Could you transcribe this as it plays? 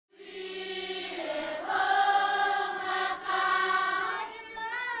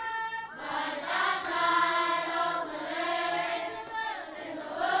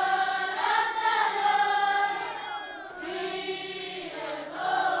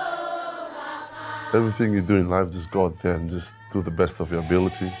Everything you do in life, just go out there and just do the best of your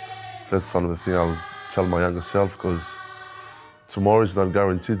ability. That's one of the things I'll tell my younger self, because tomorrow is not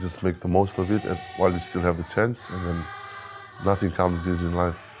guaranteed. Just make the most of it while you still have the chance, and then nothing comes easy in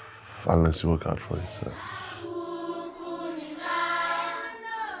life unless you work hard for it. So.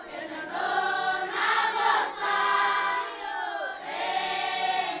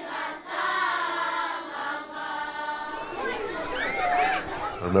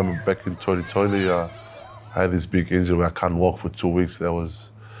 I remember back in 2020, I had this big injury where I can't walk for 2 weeks.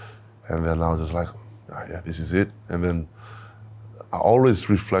 And then I was just like, oh, yeah, this is it. And then I always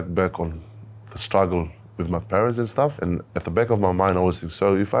reflect back on the struggle with my parents and stuff. And at the back of my mind, I always think,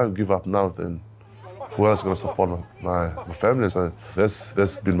 so if I give up now, then who else is going to support my family? So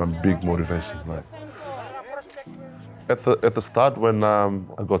that's been my big motivation. Like, at the start, when I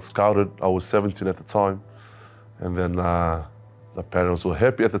got scouted, I was 17 at the time. And then the parents were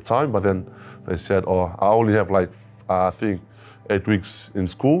happy at the time, but then they said, oh, I only have like, I think, 8 weeks in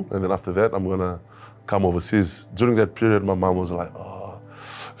school, and then after that, I'm gonna come overseas. During that period, my mom was like, oh,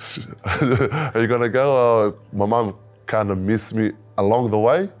 are you gonna go? My mom kind of missed me along the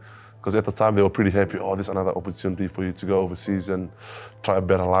way, because at the time they were pretty happy, oh, there's another opportunity for you to go overseas and try a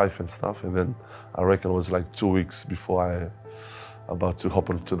better life and stuff. And then I reckon it was like 2 weeks before I about to hop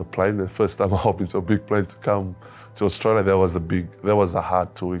onto the plane. The first time I hopped into a big plane to come to Australia, that was a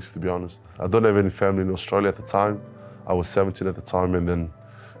hard 2 weeks, to be honest. I don't have any family in Australia at the time. I was 17 at the time, and then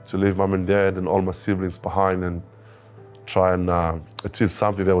to leave mom and dad and all my siblings behind and try and achieve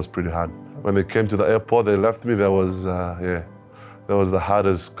something, that was pretty hard. When they came to the airport, they left me, that was the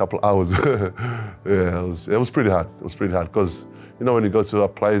hardest couple hours. It was pretty hard. It was pretty hard, because, you know, when you go to a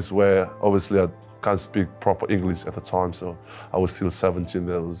place where obviously I can't speak proper English at the time, so I was still 17,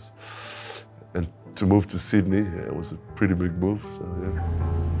 and to move to Sydney, it was a pretty big move, so yeah.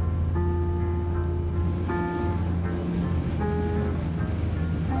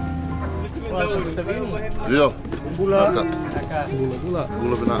 Yeah.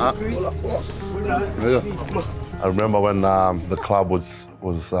 I remember when the club was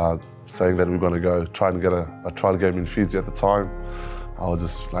saying that we were going to go try and get a trial game in Fiji at the time. I was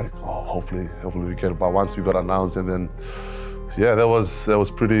just like, oh, hopefully we get it. But once we got announced, and then, yeah, that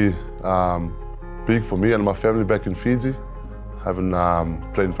was pretty big for me and my family back in Fiji. Having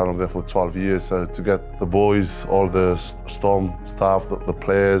played in front of them for 12 years, so to get the boys, all the Storm staff, the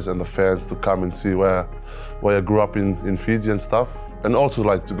players and the fans to come and see where I grew up in Fiji and stuff, and also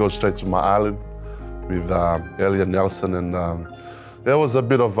like to go straight to my island with Ellie and Nelson, and there was a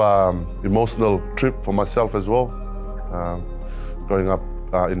bit of emotional trip for myself as well. Growing up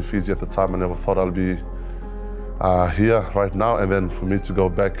in Fiji at the time, I never thought I'd be here right now, and then for me to go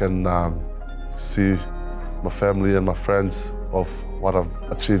back and see my family and my friends of what I've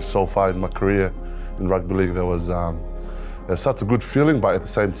achieved so far in my career in rugby league, there was such a good feeling, but at the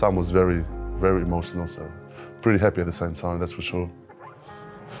same time was very, very emotional. So pretty happy at the same time, that's for sure.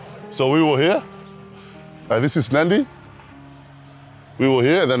 So we were here. This is Nandi. We were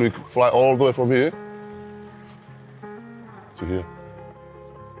here, and then we fly all the way from here to here.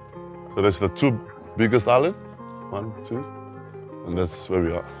 So that's the two biggest islands. 1, 2, and that's where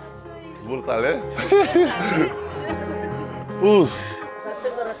we are. Brutal, eh?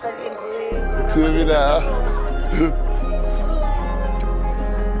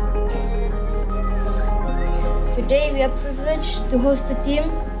 Today we are privileged to host a team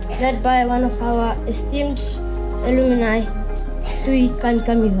led by one of our esteemed alumni, Tui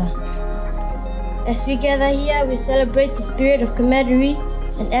Kamikamica. As we gather here, we celebrate the spirit of camaraderie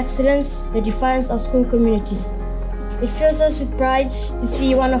and excellence that defines our school community. It fills us with pride to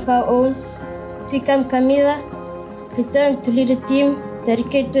see one of our own, Tui Kamikamica, return to lead a team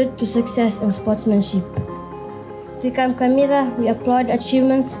dedicated to success and sportsmanship. Tui Kamikamica, we applaud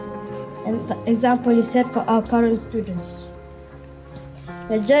achievements and the example you set for our current students.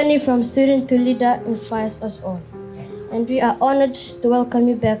 Your journey from student to leader inspires us all, and we are honored to welcome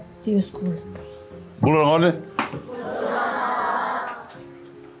you back to your school.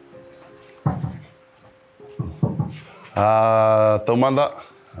 Taumanda,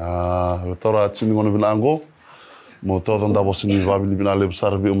 tora tini ngono bina ango, mo todo nda bosini vabili bina le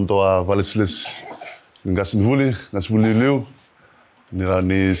besar bi toa valesiles, ngasbuli leu, nira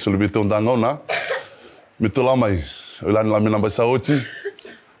ni sulbito ndanga na, mitula mai, ulan la mina basa oti,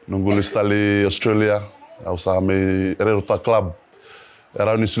 nungule stali Australia, au sa me erota club,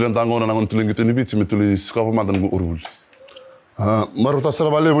 era ni sulentanga na ngon tulingi tuni biti mituli skopa mandan ngu urul. Maruta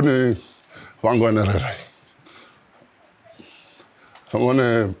sarabale buni wango enerai.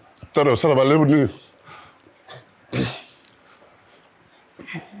 Amone taro sarabale buni.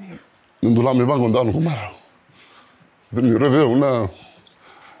 Ndula mi bangun down kumara. Demi reve una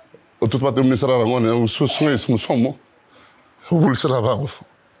o tu pate mi sara ngone o so somo. Wul sara ba.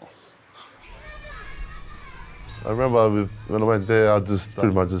 I remember when I went there, I just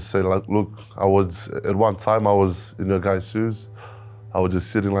pretty much just said like, look, at one time I was in a guy's shoes. I was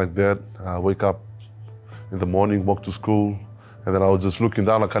just sitting like that. I wake up in the morning, walk to school, and then I was just looking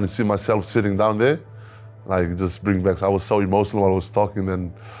down. I kind of see myself sitting down there, like just bring back. So I was so emotional while I was talking.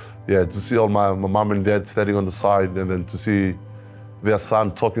 And yeah, to see all my mom and dad standing on the side, and then to see their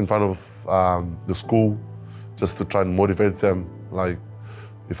son talking in front of the school, just to try and motivate them. Like,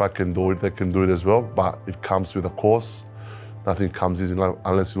 if I can do it, they can do it as well. But it comes with a course. Nothing comes easy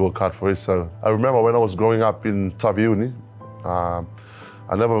unless you work hard for it. So I remember when I was growing up in Taveuni,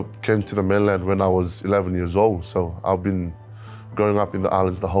 I never came to the mainland when I was 11 years old. So I've been growing up in the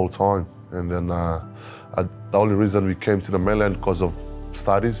islands the whole time. And then the only reason we came to the mainland because of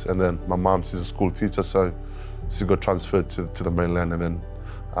studies. And then my mom, she's a school teacher, so she got transferred to the mainland. And then,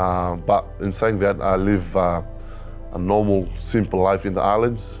 but in saying that, I live a normal, simple life in the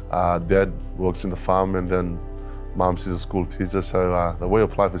islands. Dad works in the farm, and then mom, she's a school teacher. So the way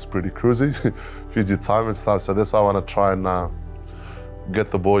of life is pretty cruisy, Fiji time and stuff. So that's why I want to try and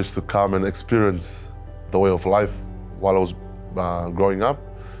get the boys to come and experience the way of life while I was growing up.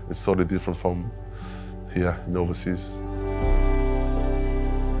 It's totally different from here in overseas.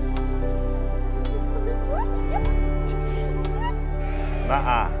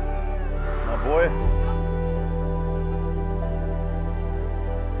 No boy.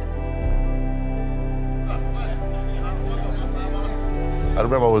 I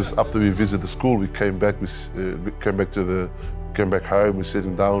remember after we visited the school, we came back. We came back home. We're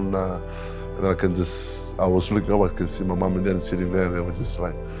sitting down, and I was looking up. I can see my mom and dad sitting there. They were just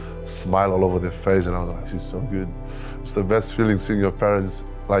like smile all over their face, and I was like, "She's so good." It's the best feeling seeing your parents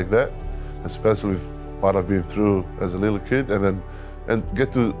like that, especially with what I've been through as a little kid, and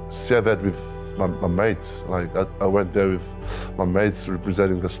get to share that with my mates. Like I went there with my mates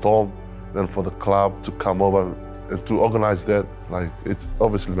representing the Storm, then for the club to come over and to organize that. Like, it's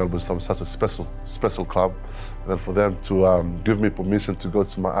obviously Melbourne Storm, such a special club. And then for them to give me permission to go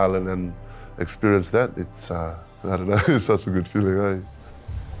to my island and experience that, it's, I don't know, it's such a good feeling, eh?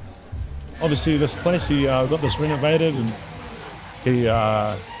 Obviously this place, he got this renovated, and he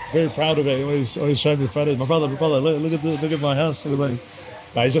very proud of it. He always showed me photos. My brother, look at my house.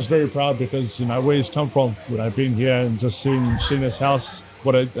 He's just very proud because, you know, where he's come from. You know, being here and just seeing his house,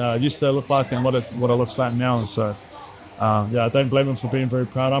 what it used to look like and what it looks like now. So, yeah, I don't blame him for being very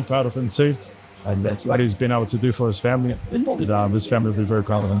proud. I'm proud of him too. And that's what he's been able to do for his family. His family will be very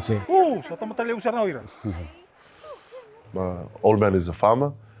proud of him too. My old man is a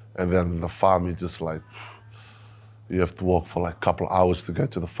farmer, and then the farm is just like, you have to walk for like a couple of hours to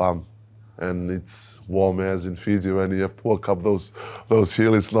get to the farm. And it's warm as in Fiji when you have to walk up those hills.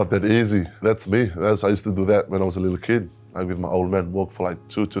 It's not that easy. That's me. I used to do that when I was a little kid. Like with my old man, walk for like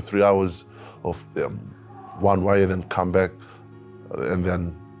 2 to 3 hours of one way and then come back. And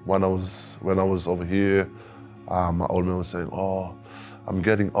then when I was over here, my old man was saying, "Oh, I'm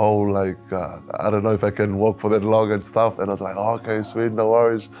getting old, like, I don't know if I can walk for that long and stuff." And I was like, "Oh, okay, sweet, no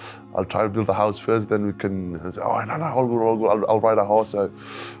worries. I'll try to build a house first, then we can." I said, "Oh, no, all good, I'll ride a horse." So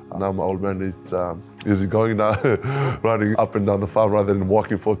now my old man is easy going now, riding up and down the farm rather than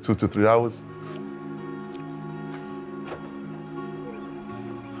walking for 2 to 3 hours.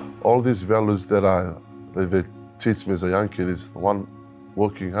 All these values that they teach me as a young kid is, one,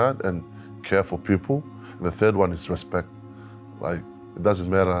 working hard and care for people. And the third one is respect. Like, it doesn't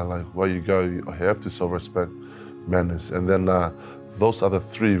matter like where you go, you have to show respect, manners. And then those are the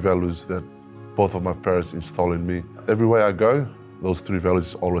 3 values that both of my parents install in me. Everywhere I go, those 3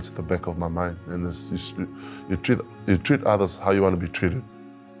 values are always at the back of my mind. And you treat others how you want to be treated.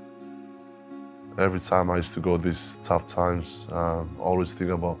 Every time I used to go these tough times, I always think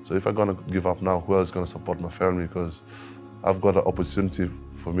about, so if I'm gonna give up now, who else is gonna support my family? Because I've got an opportunity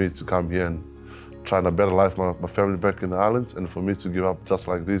for me to come here and try a better life, my family back in the islands, and for me to give up just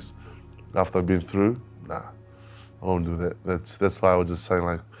like this after I've been through, nah, I won't do that. That's why I was just saying,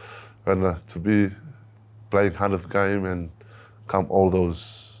 like, when to be playing 100th game and come all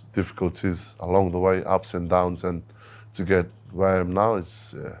those difficulties along the way, ups and downs, and to get where I am now,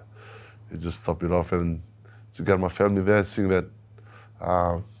 it's you just top it off, and to get my family there, seeing that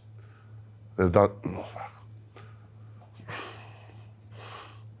they've done.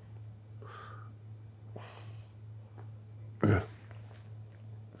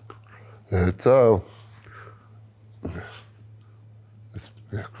 Yeah, it's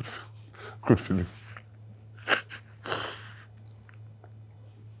good feeling.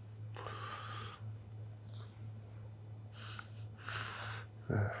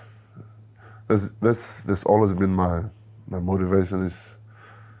 That's always been my motivation, is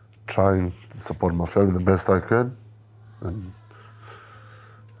trying to support my family the best I can. And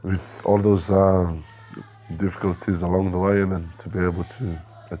with all those difficulties along the way, and then to be able to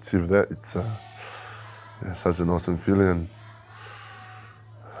achieve that, it's such an awesome feeling.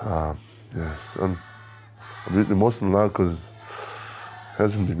 And yes, I'm a bit emotional now because it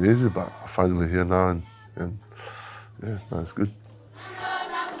hasn't been easy, but I'm finally here now, and yes, no, it's good.